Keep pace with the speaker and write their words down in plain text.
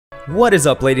What is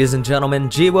up, ladies and gentlemen?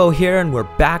 Geewhoa here, and we're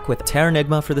back with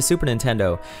Terranigma for the Super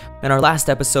Nintendo. In our last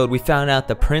episode, we found out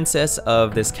the princess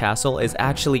of this castle is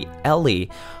actually Ellie.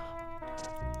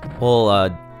 Well,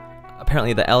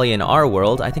 apparently the Ellie in our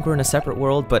world. I think we're in a separate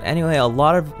world, but anyway,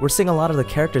 we're seeing a lot of the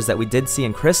characters that we did see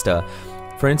in Krista.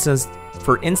 For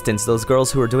instance, those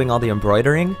girls who were doing all the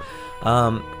embroidering,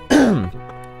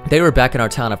 they were back in our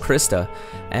town of Krista,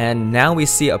 and now we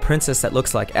see a princess that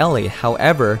looks like Ellie.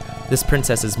 However, this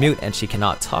princess is mute and she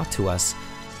cannot talk to us.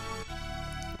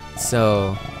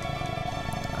 So,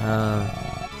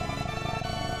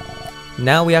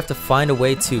 now we have to find a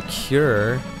way to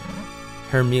cure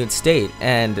her mute state.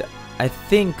 And I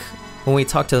think when we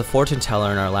talked to the fortune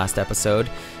teller in our last episode,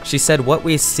 she said what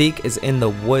we seek is in the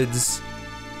woods.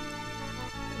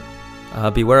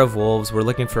 Beware of wolves. We're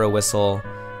looking for a whistle.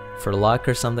 For luck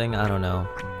or something, I don't know.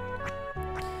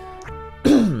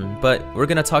 But we're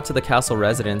gonna talk to the castle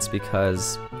residents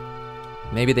because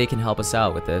maybe they can help us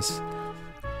out with this.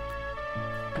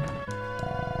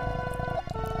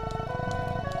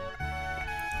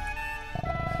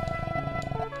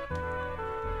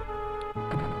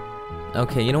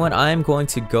 Okay, you know what? I'm going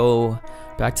to go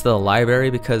back to the library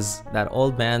because that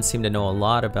old man seemed to know a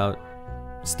lot about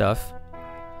stuff.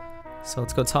 So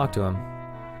let's go talk to him.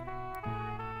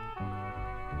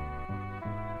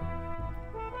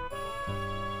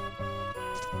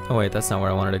 Oh wait, that's not where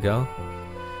I wanted to go.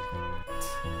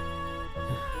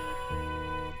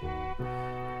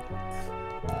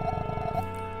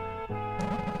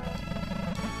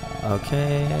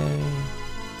 Okay.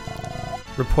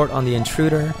 Report on the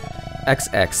intruder.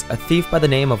 XX. A thief by the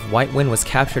name of White Wind was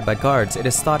captured by guards. It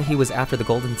is thought he was after the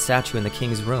golden statue in the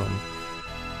king's room.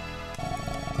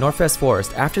 Norfest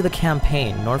Forest. After the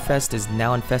campaign, Norfest is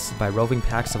now infested by roving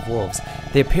packs of wolves.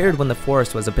 They appeared when the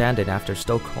forest was abandoned after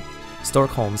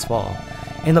Stockholm's fall.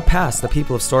 In the past, the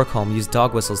people of Stockholm used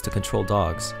dog whistles to control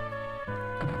dogs.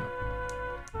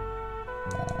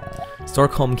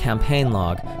 Stockholm campaign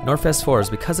log. Norfest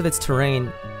Forest, because of its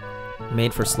terrain,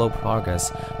 made for slow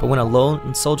progress. But when a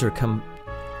lone soldier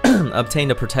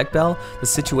obtained a protect bell, the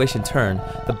situation turned.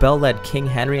 The bell led King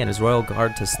Henry and his royal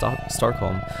guard to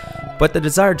Stockholm, but the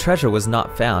desired treasure was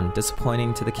not found,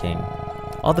 disappointing to the king.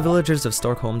 All the villagers of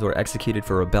Stockholm were executed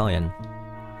for rebellion.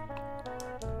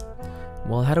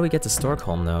 Well, how do we get to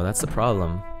Stockholm, though? That's the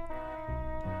problem.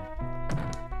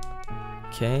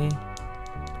 Okay.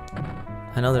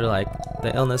 I know they're like,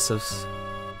 the illness of...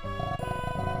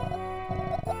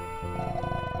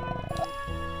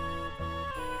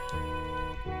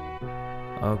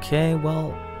 Okay,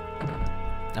 well...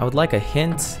 I would like a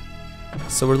hint.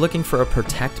 So we're looking for a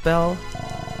protect bell.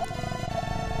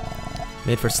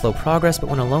 Made for slow progress, but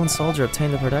when a lone soldier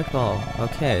obtained the protect bell.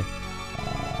 Okay.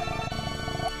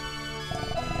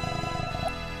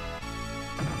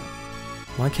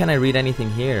 Why can't I read anything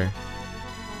here?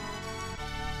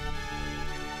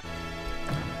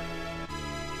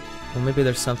 Well, maybe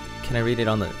there's something. Can I read it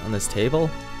on this table?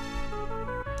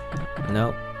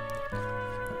 Nope.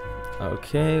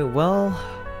 Okay, well,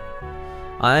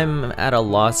 I'm at a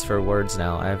loss for words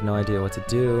now. I have no idea what to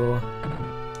do.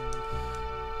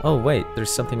 Oh wait,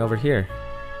 there's something over here.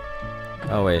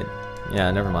 Oh wait,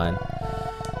 yeah, never mind.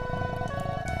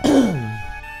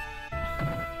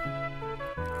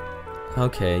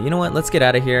 Okay, you know what? Let's get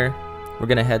out of here. We're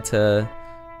gonna head to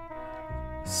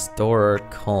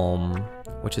Stockholm,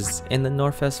 which is in the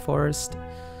Norfest Forest.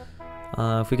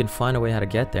 If we can find a way how to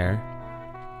get there.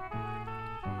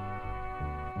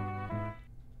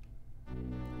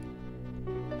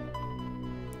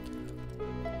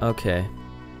 Okay.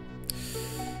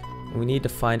 We need to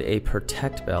find a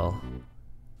protect bell.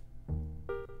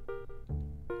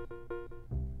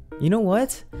 You know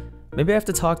what? Maybe I have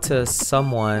to talk to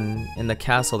someone in the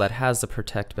castle that has the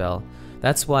protect bell.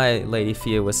 That's why Lady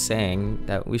Fia was saying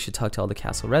that we should talk to all the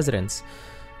castle residents.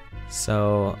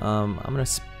 So, I'm gonna...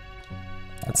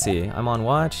 Let's see, I'm on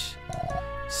watch.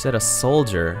 Said a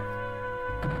soldier.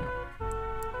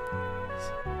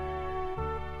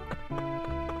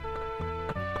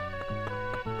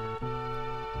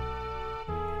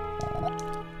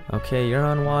 Okay, you're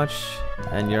on watch,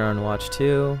 and you're on watch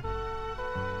too.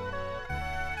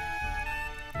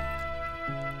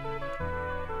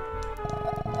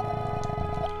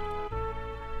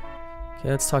 Okay,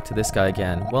 let's talk to this guy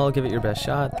again. Well, give it your best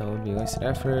shot. That would be a wasted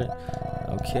effort.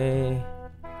 Okay.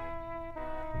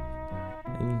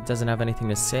 He doesn't have anything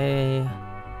to say.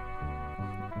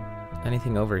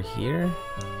 Anything over here?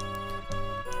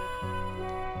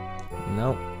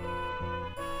 Nope.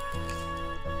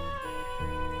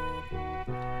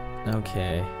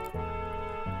 Okay.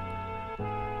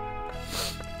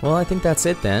 Well, I think that's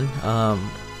it then.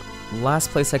 last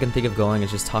place I can think of going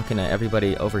is just talking to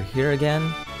everybody over here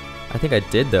again. I think I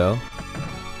did though.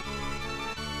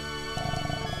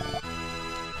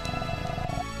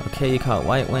 Okay, you caught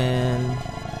White Wind.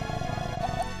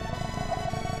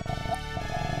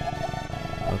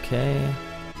 Okay.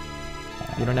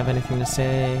 You don't have anything to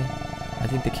say. I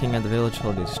think the king of the village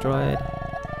will be destroyed.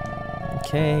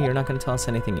 Okay, you're not gonna tell us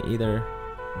anything either.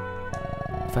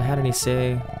 If I had any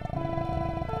say...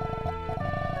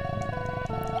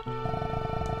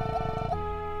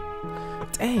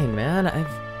 Dang, man,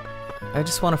 I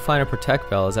just want to find a protect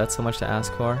bell. Is that so much to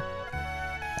ask for?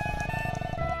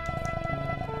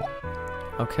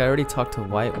 Okay, I already talked to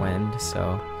White Wind,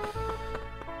 so...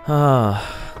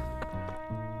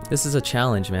 This is a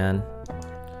challenge, man.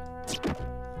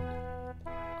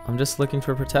 I'm just looking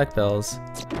for protect bells.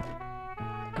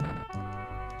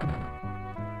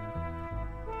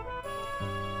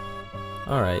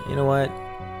 Alright, you know what?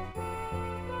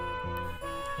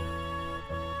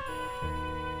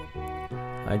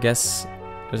 I guess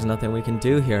there's nothing we can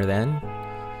do here then.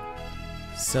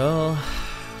 So...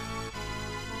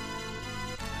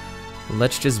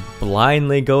 let's just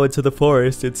blindly go into the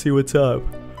forest and see what's up.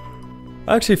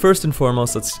 Actually, first and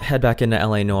foremost, let's head back into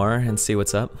LA Noire and see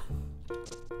what's up.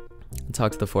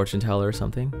 Talk to the fortune teller or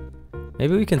something.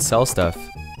 Maybe we can sell stuff.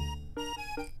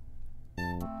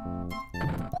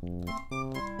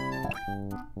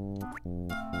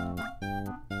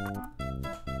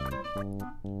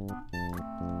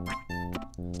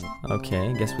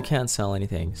 Okay, guess we can't sell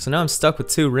anything. So now I'm stuck with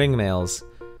 2 ring mails.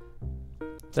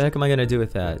 What the heck am I gonna do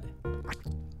with that?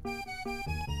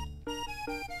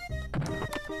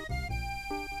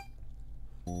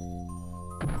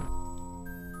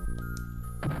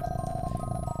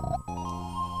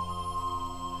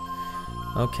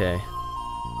 Okay.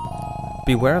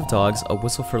 Beware of dogs, a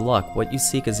whistle for luck. What you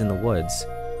seek is in the woods.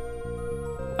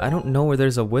 I don't know where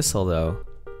there's a whistle though.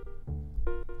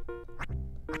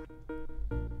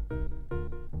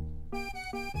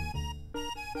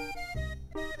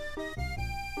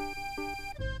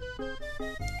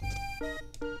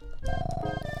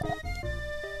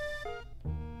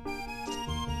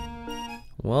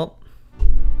 Well,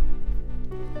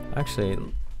 actually,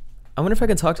 I wonder if I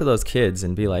can talk to those kids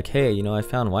and be like, hey, you know, I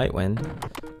found White Wind.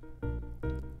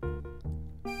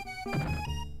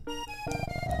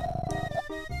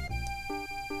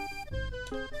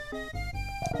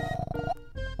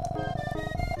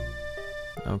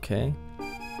 Okay.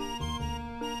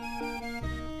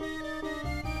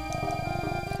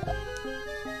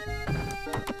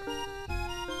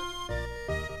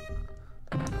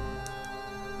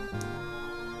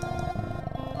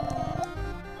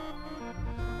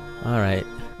 Alright.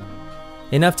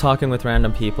 Enough talking with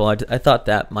random people. I thought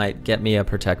that might get me a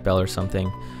protect bell or something,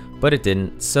 but it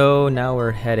didn't. So now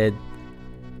we're headed...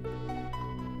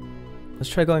 Let's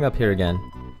try going up here again.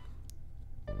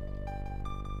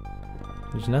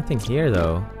 There's nothing here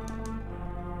though.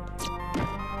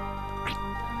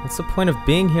 What's the point of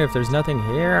being here if there's nothing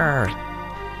here?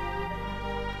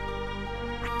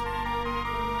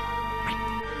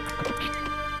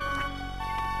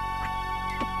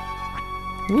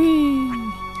 Whee!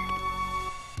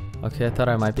 Okay, I thought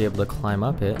I might be able to climb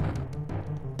up it.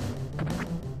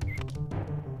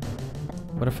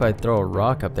 What if I throw a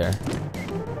rock up there?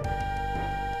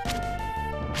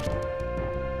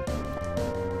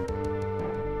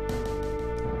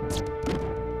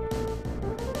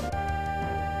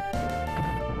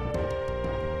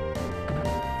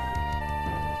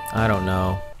 I don't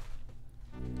know.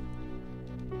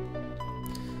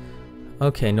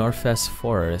 Okay, Northwest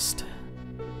Forest.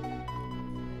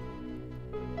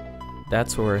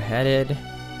 That's where we're headed.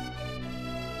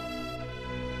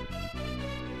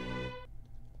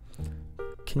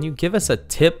 Can you give us a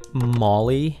tip,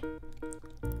 Molly?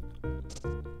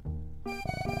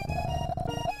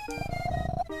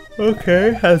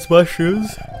 Okay, has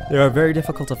mushrooms. They are very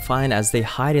difficult to find as they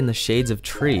hide in the shades of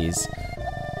trees.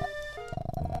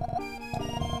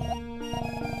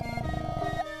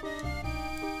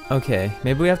 Okay,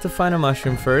 maybe we have to find a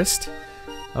mushroom first.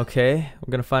 Okay,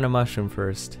 we're gonna find a mushroom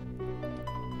first.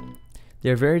 They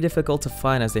are very difficult to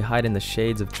find as they hide in the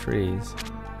shades of trees.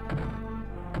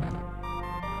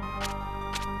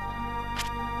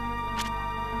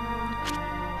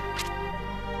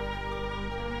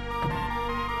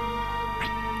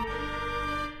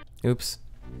 Oops.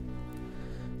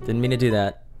 Didn't mean to do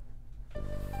that.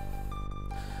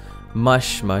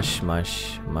 Mush, mush,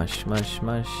 mush, mush, mush,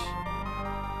 mush.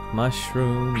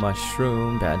 Mushroom,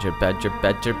 mushroom, badger, badger,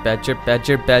 badger, badger,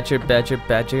 badger, badger, badger,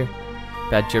 badger,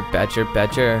 badger, badger,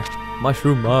 badger,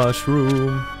 mushroom,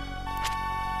 mushroom.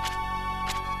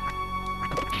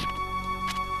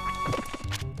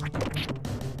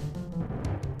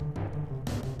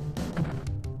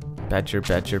 Badger,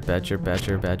 badger, badger,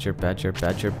 badger, badger, badger,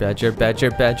 badger, badger, badger,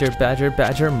 badger, badger,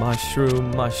 badger,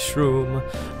 mushroom, mushroom.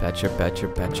 Badger, badger,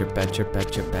 badger, badger,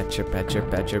 badger, badger, badger,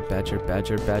 badger, badger,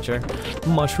 badger, badger,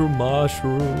 mushroom,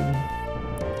 mushroom.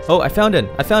 Oh, I found it!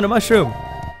 I found a mushroom!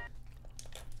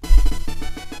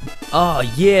 Oh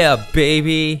yeah,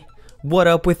 baby! What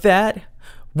up with that?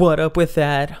 What up with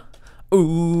that?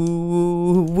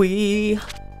 Ooh wee!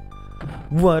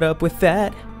 What up with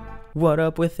that? What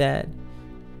up with that?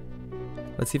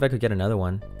 Let's see if I could get another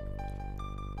one.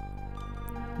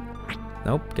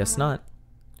 Nope, guess not.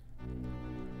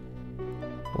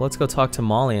 Well, let's go talk to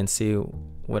Molly and see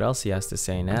what else he has to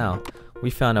say now. We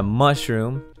found a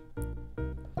mushroom.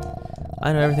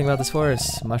 I know everything about this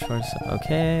forest. Mushrooms,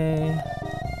 okay.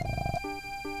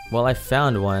 Well, I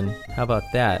found one. How about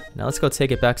that? Now let's go take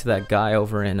it back to that guy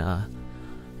over in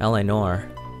LA Noir.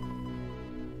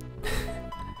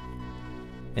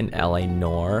 In LA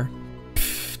Noir.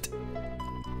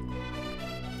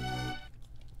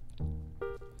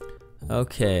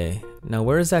 Okay, now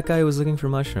where is that guy who was looking for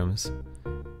mushrooms?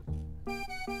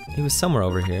 He was somewhere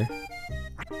over here.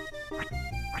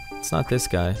 It's not this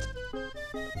guy.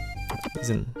 He's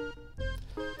in...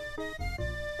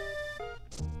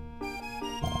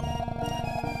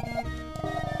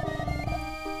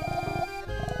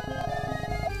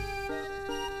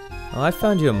 Oh, I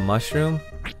found you a mushroom.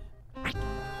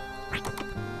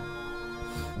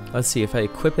 Let's see, if I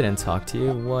equip it and talk to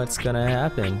you, what's gonna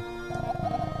happen?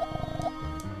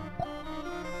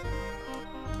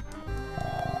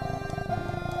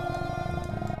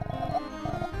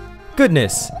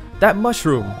 Goodness! That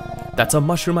mushroom! That's a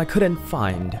mushroom I couldn't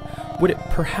find. Would it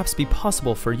perhaps be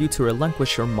possible for you to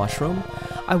relinquish your mushroom?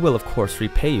 I will of course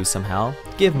repay you somehow.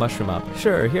 Give mushroom up.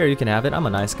 Sure, here you can have it, I'm a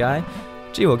nice guy.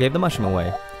 Geewhoa gave the mushroom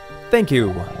away. Thank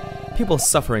you! People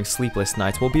suffering sleepless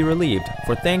nights will be relieved.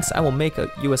 For thanks, I will make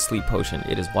you a sleep potion.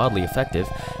 It is wildly effective.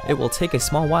 It will take a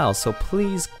small while, so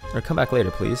please... Or come back later,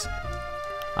 please.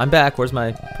 I'm back, where's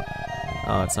my...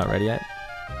 Oh, it's not ready yet.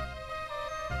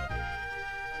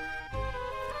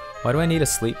 Why do I need a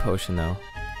sleep potion, though?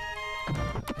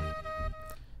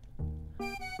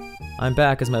 I'm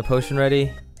back. Is my potion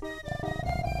ready?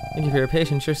 Thank you for your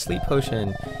patience. Your sleep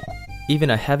potion. Even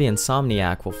a heavy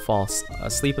insomniac will fall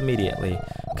asleep immediately.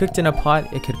 Cooked in a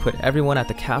pot, it could put everyone at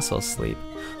the castle asleep.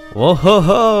 Whoa ho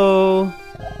ho!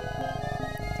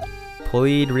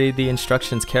 Please read the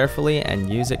instructions carefully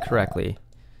and use it correctly.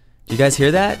 Did you guys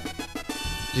hear that?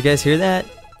 Did you guys hear that?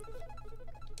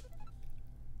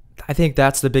 I think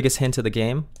that's the biggest hint of the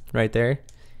game, right there.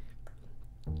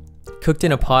 Cooked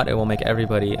in a pot, it will make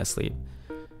everybody asleep.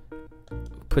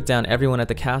 Put down everyone at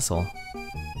the castle.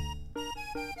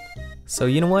 So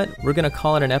you know what? We're gonna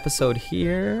call it an episode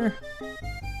here.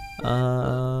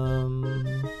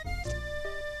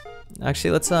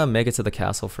 Actually, let's make it to the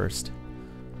castle first.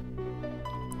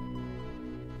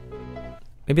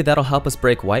 Maybe that'll help us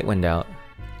break Whitewind out.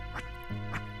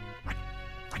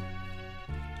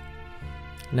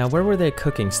 Now, where were they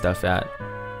cooking stuff at?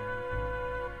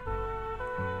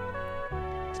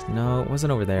 No, it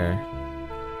wasn't over there.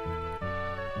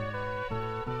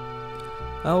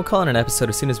 We'll call it an episode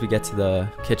as soon as we get to the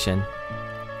kitchen.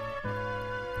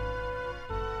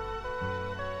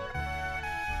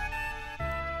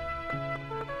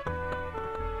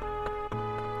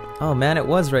 Oh man, it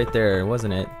was right there,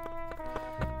 wasn't it?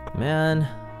 Man,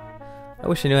 I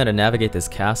wish I knew how to navigate this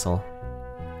castle.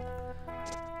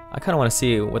 I kind of want to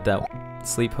see what that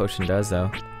sleep potion does, though.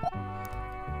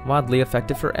 Wildly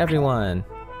effective for everyone.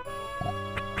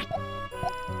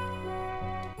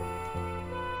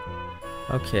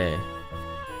 Okay.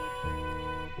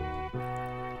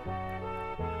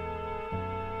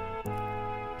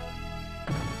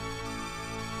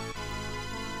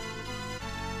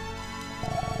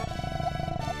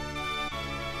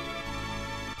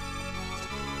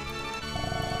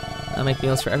 I'll make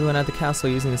meals for everyone at the castle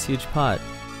using this huge pot.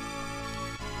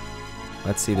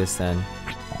 Let's see this then.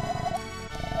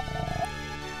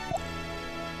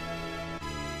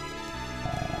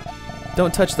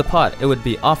 Don't touch the pot. It would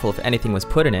be awful if anything was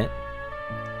put in it.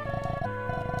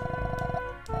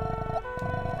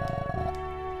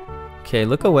 Okay,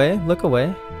 look away, look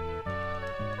away.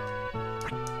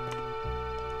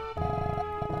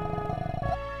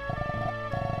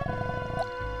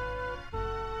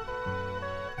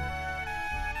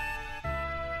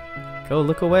 Go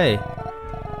look away.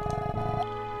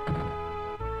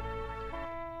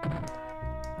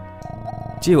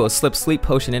 Geewhoa slipped sleep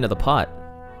potion into the pot.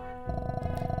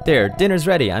 There, dinner's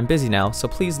ready. I'm busy now, so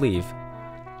please leave.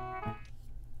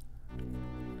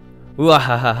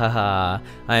 Wahahaha.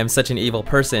 I am such an evil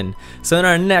person. So in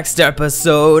our next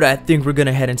episode, I think we're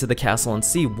gonna head into the castle and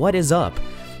see what is up.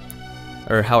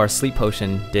 Or how our sleep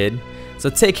potion did. So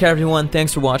take care everyone,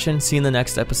 thanks for watching, see you in the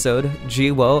next episode.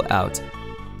 Geewhoa out.